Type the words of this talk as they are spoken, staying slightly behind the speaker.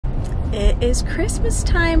It is Christmas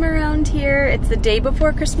time around here. It's the day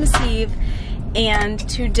before Christmas Eve, and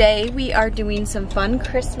today we are doing some fun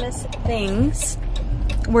Christmas things.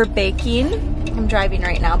 We're baking. I'm driving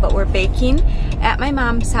right now, but we're baking at my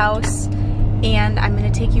mom's house, and I'm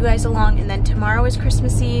gonna take you guys along, and then tomorrow is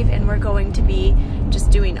Christmas Eve, and we're going to be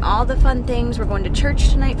just doing all the fun things. We're going to church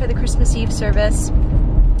tonight for the Christmas Eve service.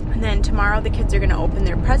 And then tomorrow the kids are going to open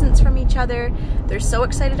their presents from each other. They're so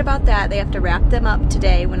excited about that. They have to wrap them up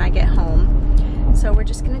today when I get home. So we're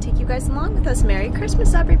just going to take you guys along with us. Merry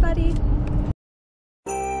Christmas, everybody.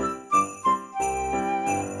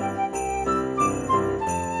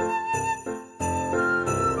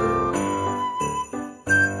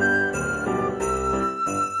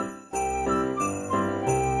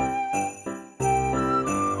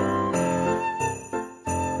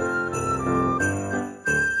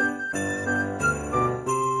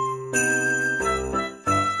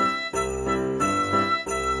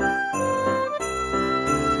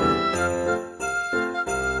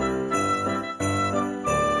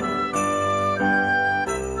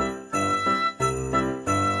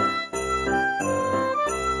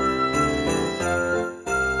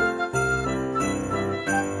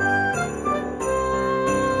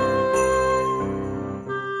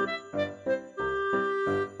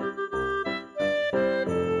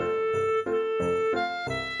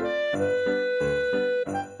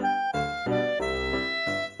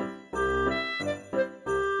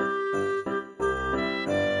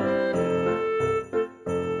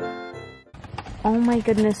 Oh my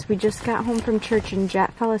goodness, we just got home from church and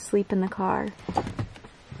Jet fell asleep in the car.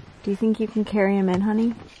 Do you think you can carry him in,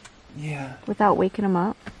 honey? Yeah. Without waking him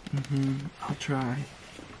up? I'll try.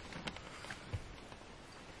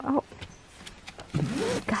 Oh.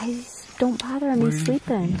 Guys, don't bother him, he's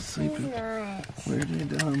sleeping. He's sleeping. He's not. Where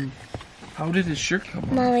did, how did his shirt come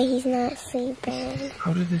off? Mommy, he's not sleeping.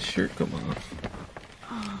 How did his shirt come off?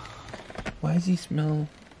 Why does he smell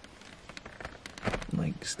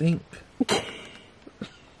like stink?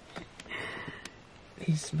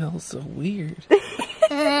 He smells so weird.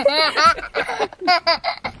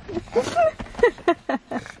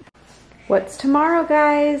 What's tomorrow,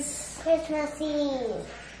 guys? Christmas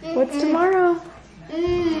Eve. What's tomorrow?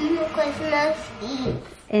 Christmas Eve.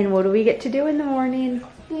 And what do we get to do in the morning?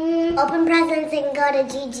 Open presents and go to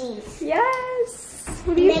Gigi's. Yes!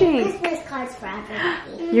 What do you think? Christmas cards for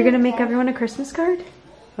everybody. You're gonna make everyone a Christmas card?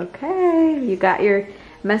 Okay, you got your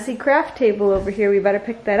messy craft table over here. We better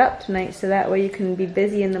pick that up tonight so that way you can be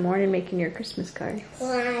busy in the morning making your Christmas cards.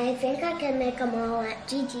 Well, I think I can make them all at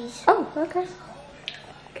Gigi's. Oh, okay.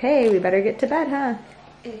 Okay, we better get to bed, huh?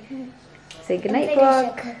 Say goodnight,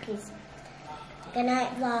 vlog. Cookies. Good night,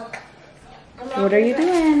 vlog. What are you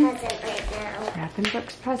doing? Present right now. Wrapping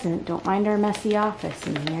Brooke's present. Don't mind our messy office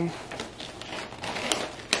in here.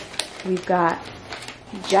 We've got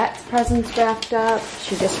Jet's presents wrapped up.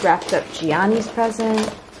 She just wrapped up Gianni's present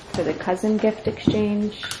for the cousin gift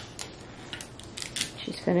exchange.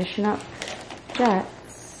 She's finishing up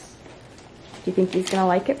Jet's. Do you think he's gonna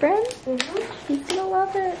like it, Bryn? He's gonna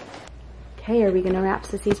love it. Okay, are we gonna wrap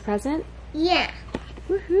Sissy's present? Yeah.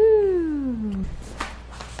 Woohoo!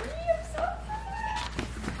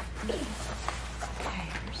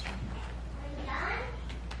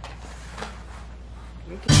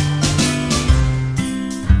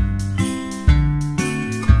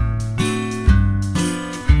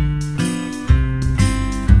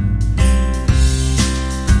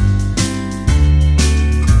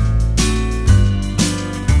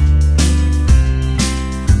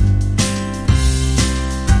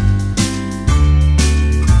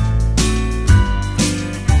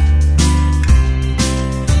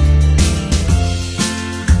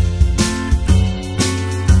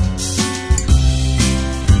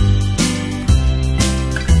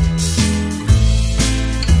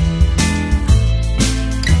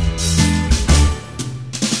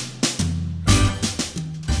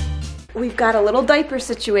 We've got a little diaper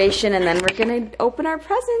situation, and then we're gonna open our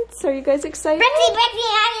presents. Are you guys excited?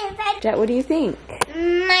 Jet, what do you think?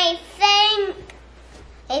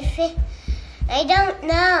 I don't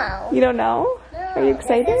know. You don't know? No, are you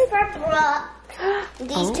excited? This is for Brooke.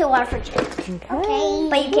 These two are for Jet. Okay.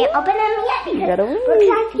 But you can't open them yet You gotta because wait. Brooke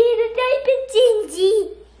has to get a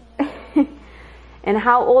diaper, Gingy. And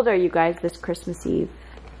how old are you guys this Christmas Eve?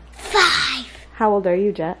 5. How old are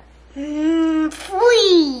you, Jet? 3.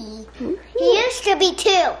 He used to be 2.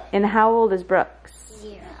 And how old is Brooks?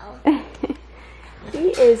 0. He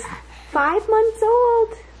is 5 months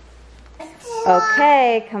old.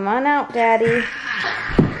 Okay, come on out, Daddy.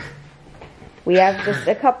 We have just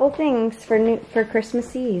a couple things for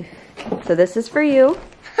Christmas Eve. So this is for you.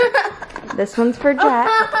 This one's for Jet.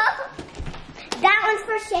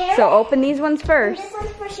 Sharon. So open these ones first. This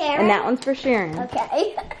one's for Sharon. And that one's for Sharon.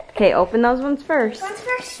 Okay. Okay, open those ones first. This one's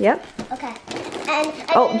first? Yep. Okay. And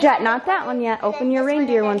Oh, Jet, not that one yet. Open your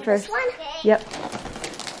reindeer one first. This one? Yep.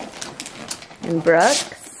 And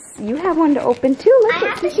Brooks, you have one to open too. Look I at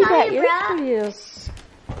have to Sissy show got you, yours for you.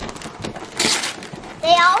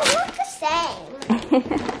 They all look the same.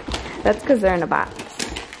 That's because they're in a box.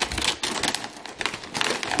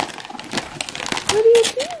 What do you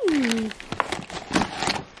think?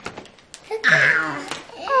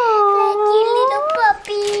 Cute little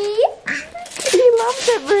puppy. He loves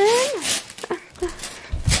it, Bryn.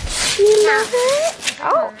 You love it?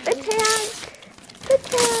 Oh, the tag. The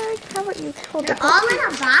tag. How about you hold the All in a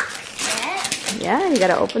box. Yeah, you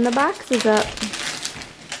gotta open the boxes up.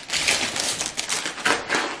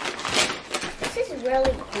 This is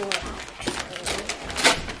really cool.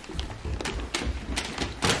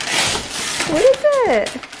 What is it?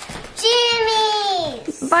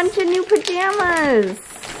 Jimmy's. Bunch of new pajamas.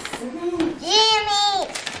 Jimmy.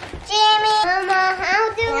 Mama,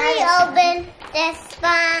 how do we open this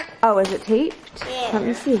one? Oh, is it taped? Yeah. Let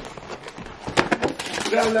me see.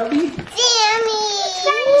 Jimmy.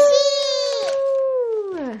 Ooh.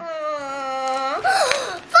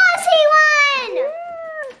 Fuzzy one.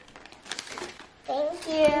 Thank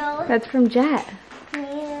you. That's from Jet.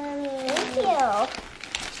 Thank you.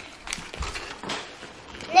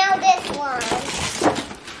 Now this one.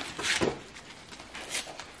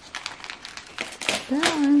 That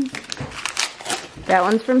one. That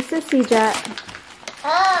one's from Sissy, Jet.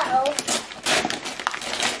 Oh.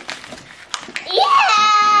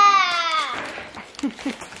 Yeah!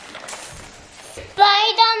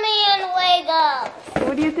 Spider-Man Lego.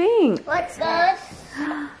 What do you think? What's this?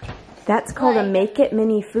 That's called a Make It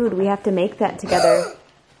Mini Food. We have to make that together.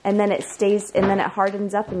 And then it stays, and then it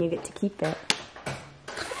hardens up and you get to keep it.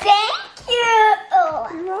 Thank you.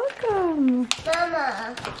 You're welcome.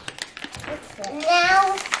 Mama.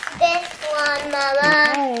 Now this one, Mama.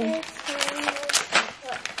 Okay.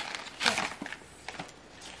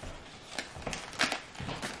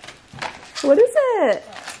 What is it?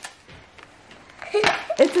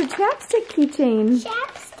 It's a chapstick keychain.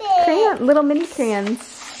 Chapstick. Crayon, little mini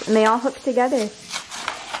crayons. And they all hook together.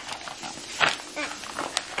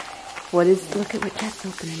 What is, look at what Jet's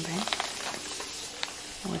opening, Brent.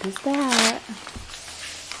 What is that?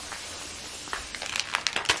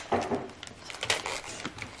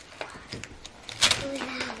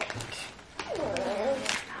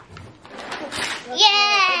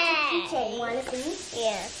 Yeah. One of these?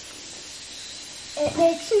 Yeah. It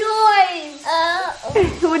makes noise.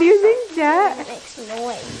 What do you think, Jet? It makes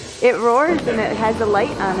noise. It roars and it has a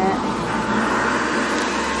light on it.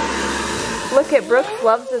 Look at Brooks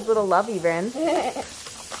loves his little lovey, Bryn.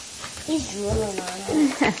 He's drooling on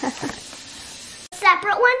it.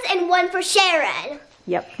 Separate ones and one for Sharon.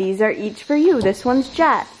 Yep, these are each for you. This one's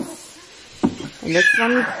Jet's. And this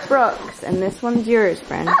one's Brooks. And this one's yours,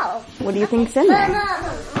 Bryn. Oh. What do you think's in there?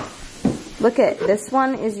 Mama. Look at, this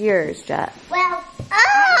one is yours, Jet. Well,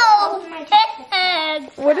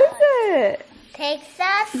 pigs. What is it?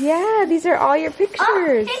 Texas. Yeah, these are all your pictures.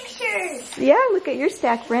 Oh, pictures. Yeah, look at your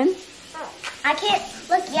stack, Bryn. I can't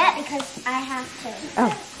look yet because I have to.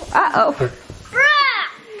 Oh. Uh-oh.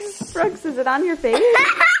 Brooks! Brooks, is it on your face?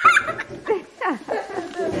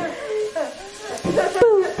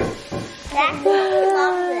 That's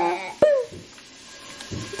loves it.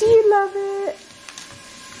 Do you love it?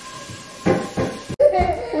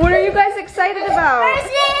 What are you guys excited about?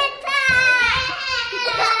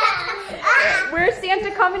 Where's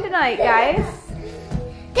Santa coming tonight, guys?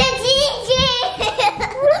 The DJ!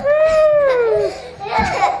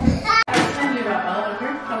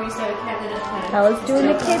 Ella's doing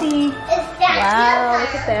a kitty. Wow,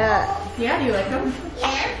 look at that. Yeah, do you like them?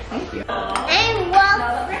 Yeah. Thank you. And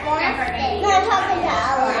love frosting. No, I'm talking to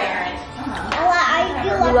Ella. Ella, I do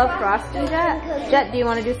You love frosting, Jet? Jet, do you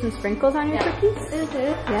want to do some sprinkles on your cookies?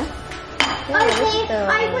 Yeah?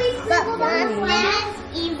 I think that's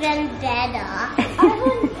even better.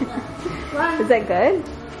 Is that good?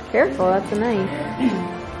 Careful, that's a knife.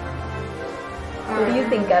 What do you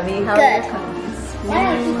think, Abby? How are your cookies? Look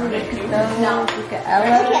at Ella.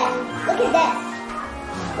 Look at this.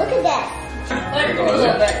 Look at this.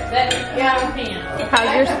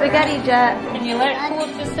 How's your spaghetti, Jet? Can you let it cool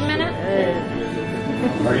just a minute?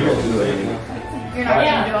 You're not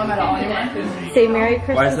going to do them at all anymore. Say Merry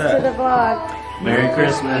Christmas that? to the vlog. Merry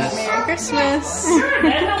Christmas. Merry Christmas.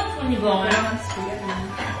 That helps when you blow it.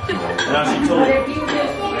 Now she told me.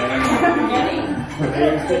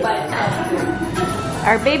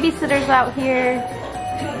 Our babysitter's out here.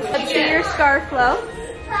 Let's see your scarf, Flo.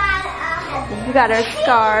 You got our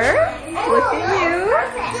scarf. Look at you.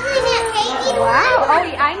 Wow. Oh,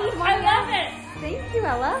 I need one. I love it. Thank you,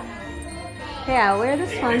 Ella. Okay, I'll wear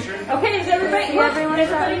this one. Okay, is everybody? See,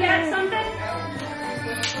 everyone's out everybody got here. something?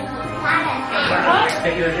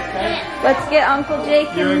 Let's get Uncle Jake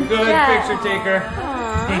and You're a good Jeff. picture taker.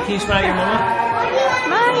 Aww. Hey, can you smile at your mama?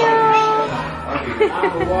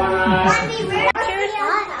 Cheers.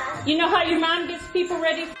 You know how your mom gets people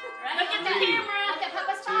ready? Look at the camera. Look at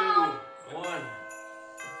Papa's phone. 1.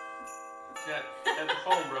 At the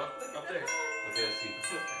phone, bro. Up there. Okay, let's see.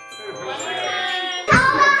 Oh,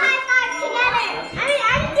 high five together. I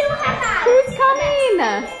didn't do a high five. Who's coming?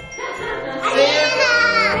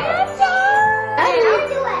 I'll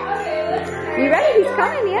do it. You ready? He's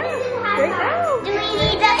coming, yeah. Right now. Do we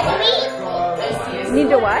need to sleep? Need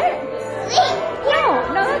to what? Sleep. No,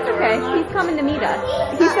 that's okay. He's coming to meet us.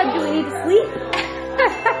 He said, do we need to sleep?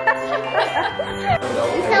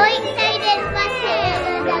 I'm so excited for him.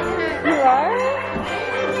 You are?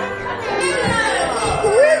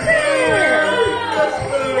 Who is it?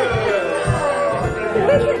 Who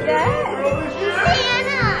is it, Dad?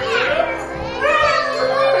 Santa.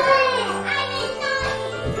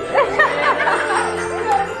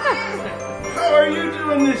 How are you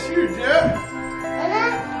doing this year, Jeff?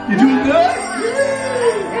 You doing good?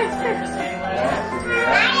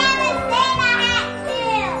 I have a Santa hat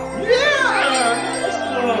too. Yeah!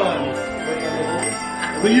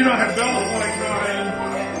 But you don't have Bella points, Ryan.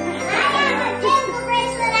 I have a jingle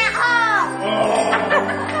bracelet at home.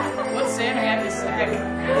 Oh! What Santa hat is that?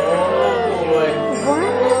 Oh, boy.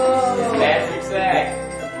 What? Magic sack.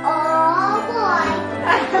 Oh boy.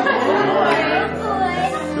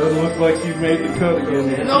 Doesn't look like you've made the cut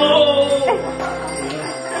again. No!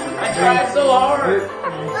 I tried so hard.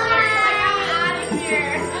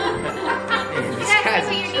 This guy's a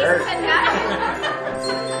jerk.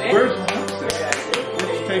 Where's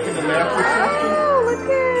He's taking a nap or something? Oh, look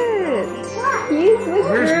at He's with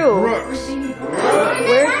Where's Drew. Brooks?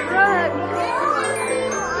 Where's Brooke?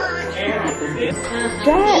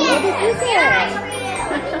 Dad, what did you get?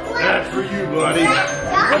 That's for you, buddy.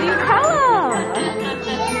 What do you tell him?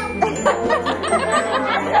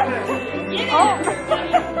 Oh.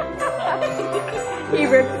 He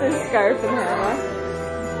rips his scarf in half.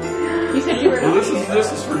 You said you were. Well, this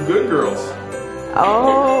is for good girls.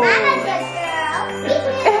 Oh. I'm a good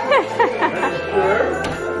girl.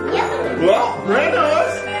 Yep. Well,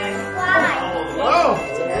 Rena's. Why? Oh.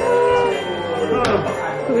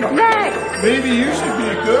 Who's next? Maybe you should be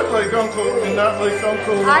good like Uncle and not like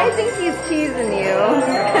Uncle. I think he's teasing you.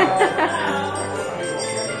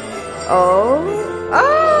 Oh. Oh.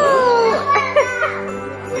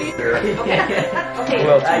 Okay.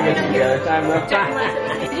 Well, time together. Time left.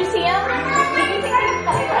 Did you see him?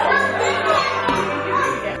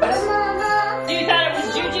 You thought it was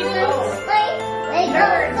Juji fruits?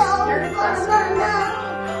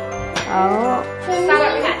 Oh.